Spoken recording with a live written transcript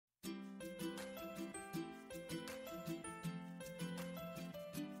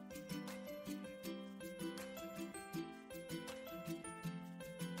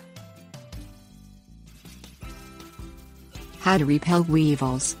How to repel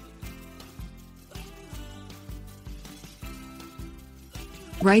weevils.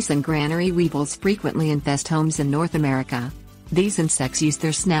 Rice and granary weevils frequently infest homes in North America. These insects use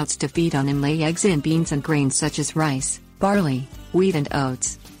their snouts to feed on and lay eggs in beans and grains such as rice, barley, wheat and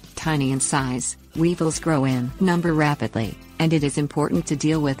oats. Tiny in size, weevils grow in number rapidly, and it is important to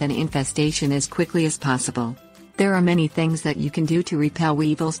deal with an infestation as quickly as possible. There are many things that you can do to repel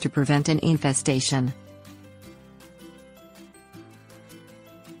weevils to prevent an infestation.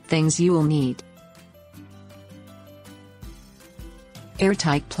 Things you will need: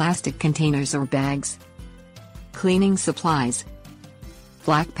 airtight plastic containers or bags, cleaning supplies,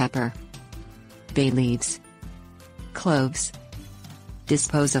 black pepper, bay leaves, cloves.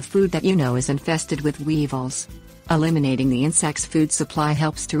 Dispose of food that you know is infested with weevils. Eliminating the insect's food supply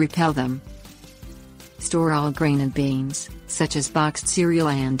helps to repel them. Store all grain and beans, such as boxed cereal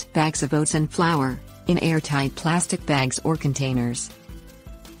and bags of oats and flour, in airtight plastic bags or containers.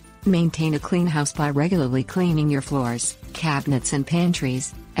 Maintain a clean house by regularly cleaning your floors, cabinets and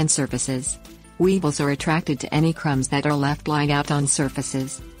pantries, and surfaces. Weevils are attracted to any crumbs that are left lying out on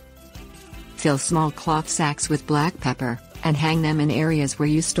surfaces. Fill small cloth sacks with black pepper, and hang them in areas where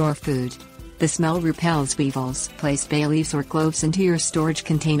you store food. The smell repels weevils. Place bay leaves or cloves into your storage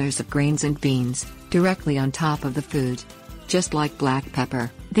containers of grains and beans, directly on top of the food. Just like black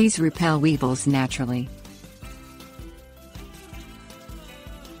pepper, these repel weevils naturally.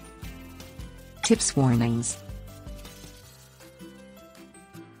 Tips. Warnings.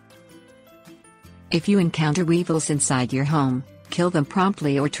 If you encounter weevils inside your home, kill them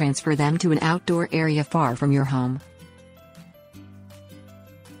promptly or transfer them to an outdoor area far from your home.